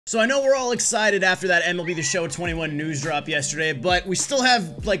So I know we're all excited after that MLB The Show 21 news drop yesterday, but we still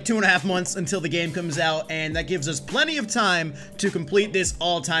have like 2.5 months until the game comes out, and that gives us plenty of time to complete this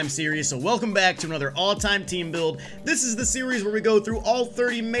all-time series. So welcome back to another all-time team build. This is the series where we go through all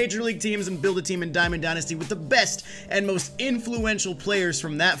 30 Major League teams and build a team in Diamond Dynasty with the best and most influential players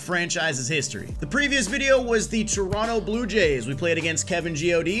from that franchise's history. The previous video was the Toronto Blue Jays. We played against Kevin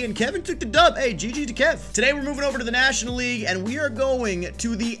GOD, and Kevin took the dub. Hey, GG to Kev. Today we're moving over to the National League, and we are going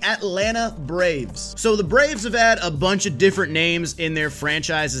to the Atlanta Braves. So the Braves have had a bunch of different names in their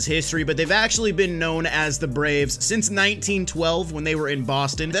franchise's history, but they've actually been known as the Braves since 1912 when they were in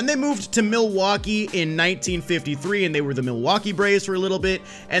Boston. Then they moved to Milwaukee in 1953 and they were the Milwaukee Braves for a little bit.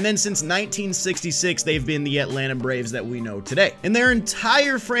 And then since 1966, they've been the Atlanta Braves that we know today. In their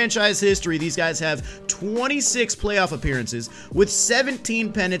entire franchise history, these guys have 26 playoff appearances with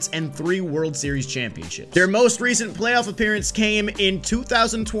 17 pennants and 3 World Series championships. Their most recent playoff appearance came in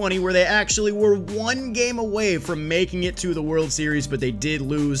 2020, where they actually were 1 game away from making it to the World Series, but they did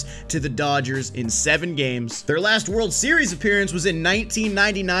lose to the Dodgers in 7 games. Their last World Series appearance was in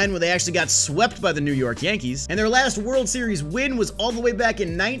 1999, when they actually got swept by the New York Yankees. And their last World Series win was all the way back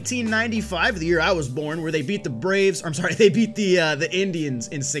in 1995, the year I was born, where they beat the Braves, they beat the Indians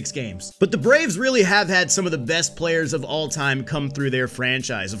in 6 games. But the Braves really have had some of the best players of all time come through their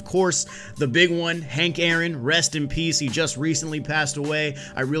franchise. Of course, the big one, Hank Aaron, rest in peace. He just recently passed away.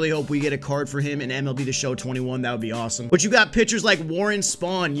 I really hope we get a card for him in MLB The Show 21. That would be awesome. But you got pitchers like Warren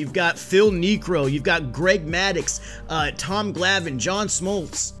Spahn, you've got Phil Niekro, you've got Greg Maddux, Tom Glavine, John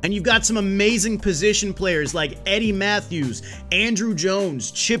Smoltz, and you've got some amazing position players like Eddie Matthews, Andrew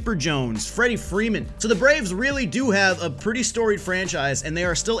Jones, Chipper Jones, Freddie Freeman. So the Braves really do have a pretty storied franchise, and they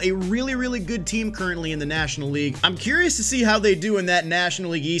are still a really good team currently in the National League. I'm curious to see how they do in that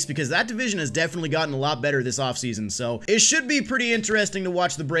National League East, because that division has definitely gotten a lot better this offseason, so it should be pretty interesting to watch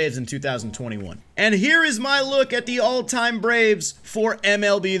the Braves in 2021. And here is my look at the all-time Braves for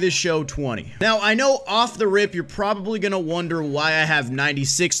MLB The Show 20. Now, I know off the rip, you're probably going to wonder why I have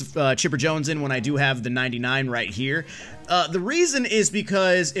 96 Chipper Jones in when I do have the 99 right here. The reason is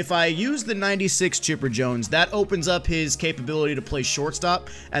because if I use the 96 Chipper Jones, that opens up his capability to play shortstop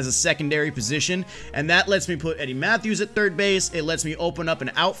as a secondary position, and that lets me put Eddie Matthews at third base. It lets me open up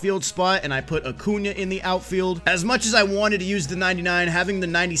an outfield spot, and I put Acuna in the outfield. As much as I wanted to use the 99, having the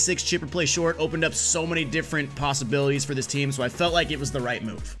 96 Chipper play short opened up so many different possibilities for this team, so I felt like it was the right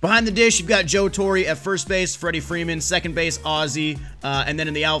move. Behind the dish, you've got Joe Torre at first base, Freddie Freeman, second base, Ozzie, and then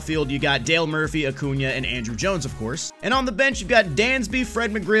in the outfield, you got Dale Murphy, Acuna, and Andrew Jones, of course. And on the bench, you've got Dansby,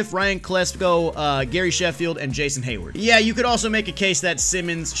 Fred McGriff, Ryan Klesko, Gary Sheffield, and Jason Hayward. Yeah, you could also make a case that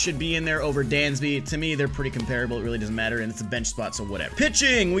Simmons should be in there over Dansby. To me, they're pretty comparable. It really doesn't matter, and it's a bench spot, so whatever.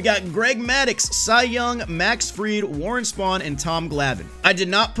 Pitching, we got Greg Maddux, Cy Young, Max Fried, Warren Spahn, and Tom Glavine. I did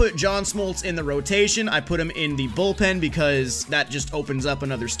not put John Smoltz in the rotation. I put him in the bullpen because that just opens up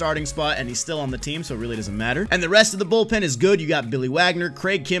another starting spot, and he's still on the team, so it really doesn't matter. And the rest of the bullpen is good. You got Billy Wagner,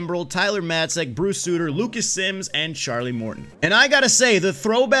 Craig Kimbrell, Tyler Matzek, Bruce Sutter, Lucas Sims, and Charlie Morton. And I gotta say, the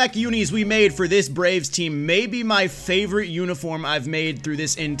throwback unis we made for this Braves team may be my favorite uniform I've made through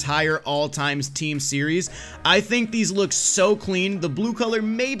this entire all-time team series. I think these look so clean. The blue color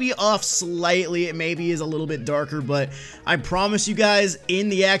may be off slightly. It maybe is a little bit darker, but I promise you guys, in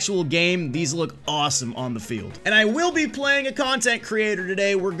the actual game, these look awesome on the field. And I will be playing a content creator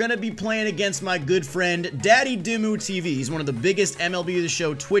today. We're gonna be playing against my good friend, Daddy Dimu TV. He's one of the biggest MLB The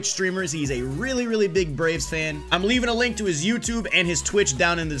Show Twitch streamers. He's a really big Braves fan. I'm leaving a link to his YouTube and his Twitch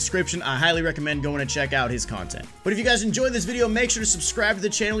down in the description. I highly recommend going to check out his content. But if you guys enjoyed this video, make sure to subscribe to the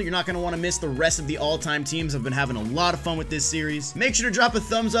channel. You're not going to want to miss the rest of the all-time teams. I've been having a lot of fun with this series. Make sure to drop a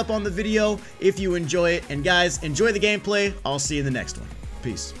thumbs up on the video if you enjoy it. And guys, enjoy the gameplay. I'll see you in the next one.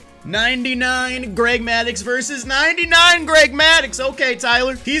 Peace. 99 Greg Maddux versus 99 Greg Maddux. Okay,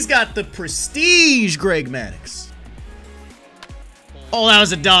 Tyler. He's got the prestige Greg Maddux. Oh, that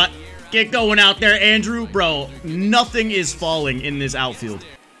was a dot. Get going out there, Andrew. Bro, nothing is falling in this outfield.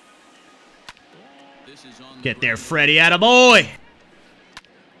 Get there, Freddie. Attaboy.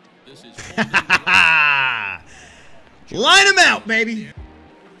 Line him out, baby.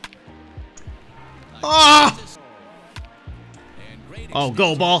 Oh. Oh,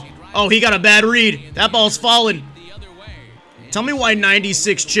 go, ball. Oh, he got a bad read. That ball's falling. Tell me why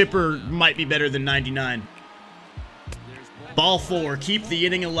 96 Chipper might be better than 99. Ball 4. Keep the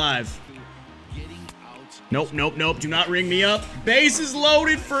inning alive. Nope. Do not ring me up. Base is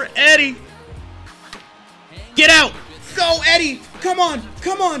loaded for Eddie. Get out. Go, Eddie. Come on.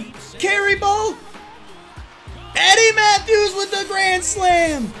 Carry ball. Eddie Matthews with the grand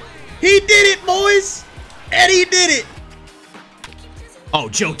slam. He did it, boys. Eddie did it. Oh,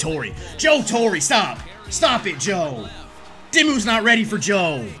 Joe Torre. Joe Torre, stop. Stop it, Joe. Dimu's not ready for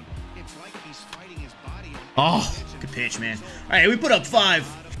Joe. Oh, good pitch, man. All right, we put up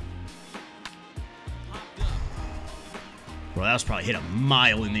 5. Bro, that was probably hit a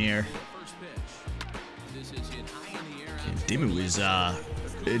mile in the air.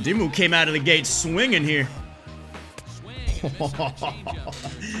 And Dimu came out of the gate swinging here.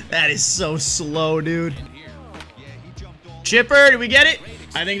 That is so slow, dude. Chipper, did we get it?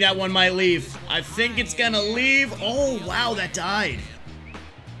 I think that one might leave. I think it's gonna leave. Oh, wow, that died.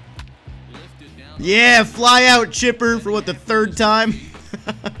 Yeah, fly out, Chipper, for what, the 3rd time?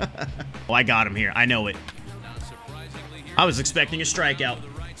 Oh, I got him here. I know it. I was expecting a strikeout.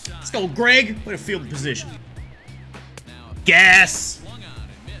 Let's go, Greg. Way to field position. Gas.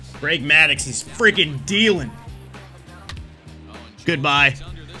 Greg Maddux is freaking dealing. Goodbye.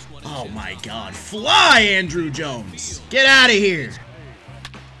 Oh my God. Fly, Andrew Jones. Get out of here.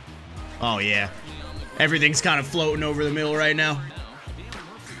 Oh yeah. Everything's kind of floating over the middle right now.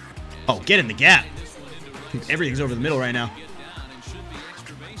 Oh, get in the gap. Everything's over the middle right now.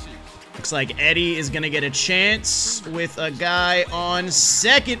 Looks like Eddie is going to get a chance with a guy on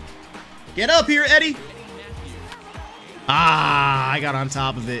second. Get up here, Eddie. Ah, I got on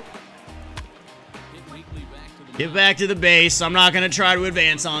top of it. Get back to the base. I'm not going to try to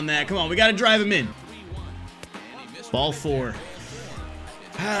advance on that. Come on, we got to drive him in. Ball 4.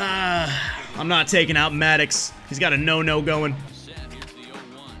 Ah, I'm not taking out Maddux. He's got a no-no going.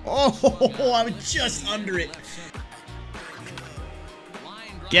 Oh, I was just under it.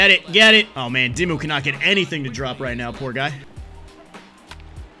 Get it, get it. Oh, man, Dimu cannot get anything to drop right now, poor guy.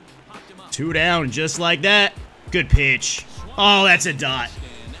 2 down, just like that. Good pitch. Oh, that's a dot.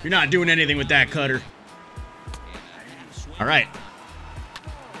 You're not doing anything with that cutter. All right.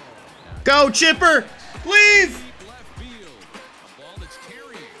 Go, Chipper. Leave.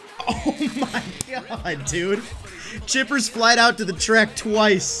 Oh, my God, dude. Chipper's flied out to the track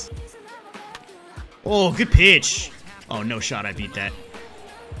twice. Oh, good pitch. Oh, no shot. I beat that.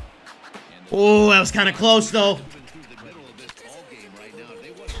 Oh, that was kind of close, though.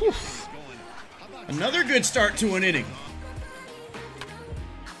 Whew. Another good start to an inning.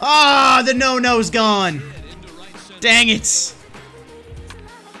 Ah, the no-no's gone. Dang it.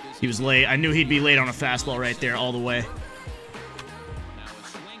 He was late. I knew he'd be late on a fastball right there all the way.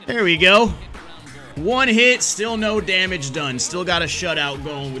 There we go. 1 hit, still no damage done. Still got a shutout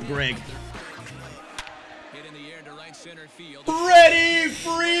going with Greg. Freddie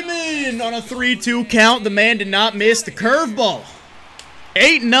Freeman on a 3-2 count. The man did not miss the curveball.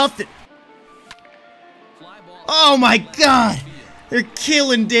 8-0. Oh my God. They're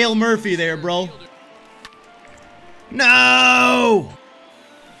killing Dale Murphy there, bro. No!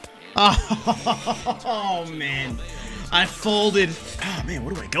 Oh, man. I folded. Oh, man,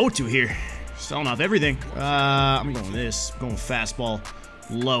 what do I go to here? Selling off everything. I'm going this. I'm going fastball.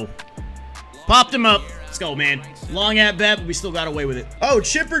 Low. Popped him up. Let's go, man. Long at bat, but we still got away with it. Oh,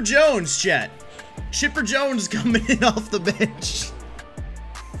 Chipper Jones, chat. Chipper Jones coming in off the bench.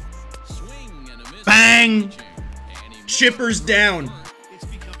 Bang! Chipper's down.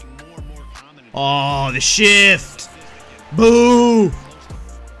 Oh, the shift. Boo!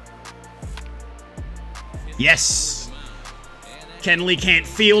 Yes. Kenley can't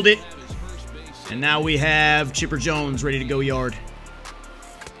field it. And now we have Chipper Jones ready to go yard.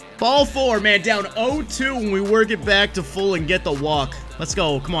 Ball 4, man, down 0-2 when we work it back to full and get the walk. Let's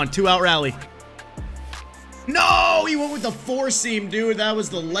go. Come on, 2-out rally. No! He went with the 4-seam, dude. That was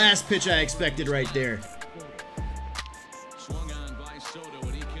the last pitch I expected right there.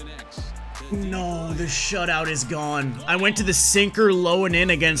 No, the shutout is gone. I went to the sinker low and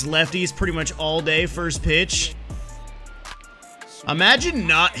in against lefties pretty much all day, first pitch. Imagine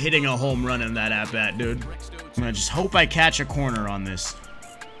not hitting a home run in that at-bat, dude. I'm gonna just hope I catch a corner on this.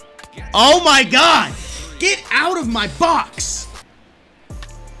 Oh my God! Get out of my box!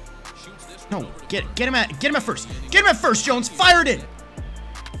 No, get him at first. Get him at first, Jones. Fire it in.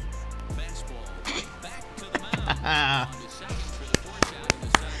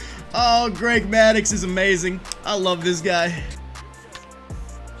 Oh, Greg Maddux is amazing. I love this guy.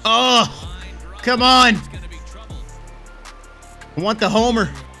 Oh, come on. I want the homer.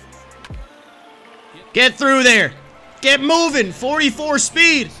 Get through there. Get moving. 44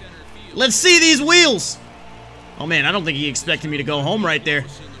 speed. Let's see these wheels. Oh, man, I don't think he expected me to go home right there.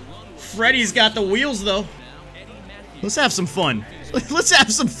 Freddie's got the wheels, though. Let's have some fun. Let's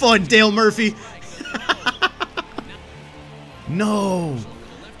have some fun, Dale Murphy. No.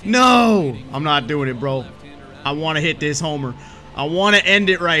 No. I'm not doing it, bro. I want to hit this homer. I want to end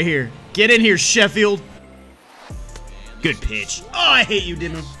it right here. Get in here, Sheffield. Good pitch. Oh, I hate you,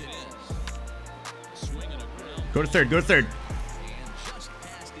 Dimmu. Go to third. Go to third.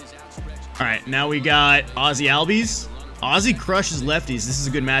 All right, now we got Ozzy Albies. Ozzy crushes lefties. This is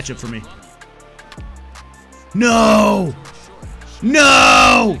a good matchup for me. No!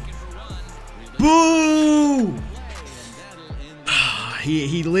 No! Boo!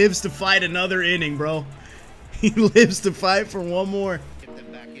 He lives to fight another inning, bro. He lives to fight for one more.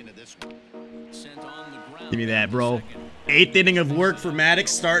 Give me that, bro. 8th inning of work for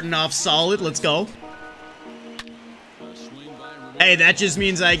Maddox, starting off solid. Let's go. Hey, that just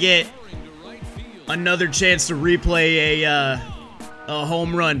means I get another chance to replay a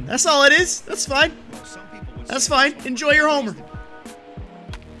home run. That's all it is. That's fine. That's fine. Enjoy your homer.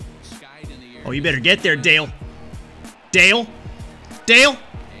 Oh, you better get there, Dale. Dale. Dale.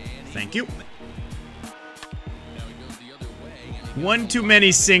 Thank you. One too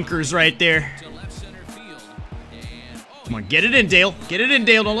many sinkers right there. Come on, get it in, Dale. Get it in,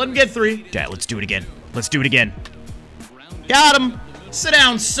 Dale. Don't let him get 3. Dad, let's do it again. Let's do it again. Got him. Sit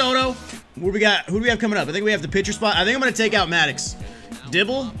down, Soto. What we got? Who do we have coming up? I think we have the pitcher spot. I think I'm going to take out Maddox.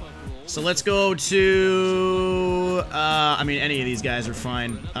 Dibble. So let's go to... I mean, any of these guys are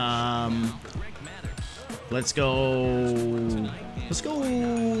fine. Let's go... Let's go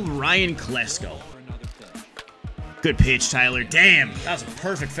Ryan Klesko. Good pitch, Tyler. Damn, that was a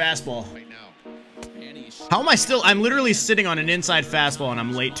perfect fastball. How am I still... I'm literally sitting on an inside fastball and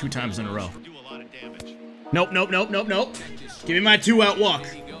I'm late 2 times in a row. Nope, nope, nope, nope, nope. Give me my 2-out walk.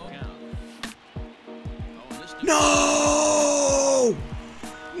 No!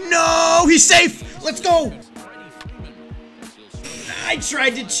 No! He's safe! Let's go! I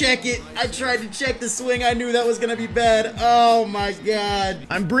tried to check it. I tried to check the swing. I knew that was gonna be bad. Oh my god.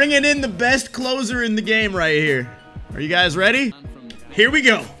 I'm bringing in the best closer in the game right here. Are you guys ready? Here we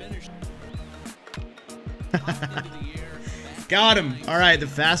go. Got him. All right, the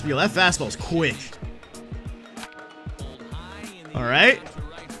fastball. That fastball's quick. All right.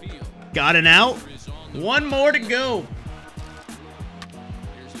 Got an out. 1 more to go.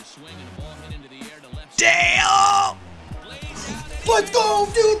 Dale! Let's go,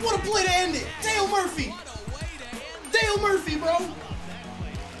 dude! What a play to end it! Dale Murphy! Dale Murphy, bro!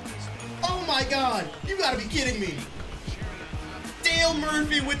 Oh my god! You gotta be kidding me! Dale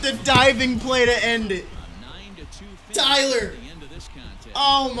Murphy with the diving play to end it! Tyler!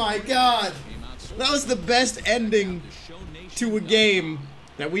 Oh my god! That was the best ending to a game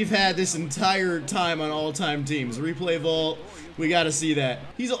that we've had this entire time on all-time teams. Replay vault. We gotta see that.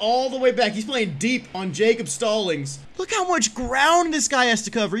 He's all the way back. He's playing deep on Jacob Stallings. Look how much ground this guy has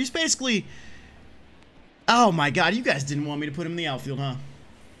to cover. He's basically... Oh my god, you guys didn't want me to put him in the outfield, huh?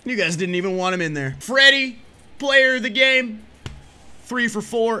 You guys didn't even want him in there. Freddie, player of the game. 3 for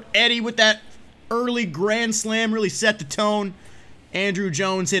 4. Eddie with that early grand slam really set the tone. Andrew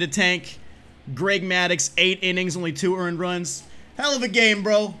Jones hit a tank. Greg Maddux, 8 innings, only 2 earned runs. Hell of a game,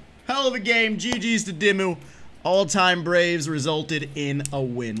 bro. Hell of a game. GG's to Dimmu. All-time Braves resulted in a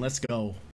win. Let's go.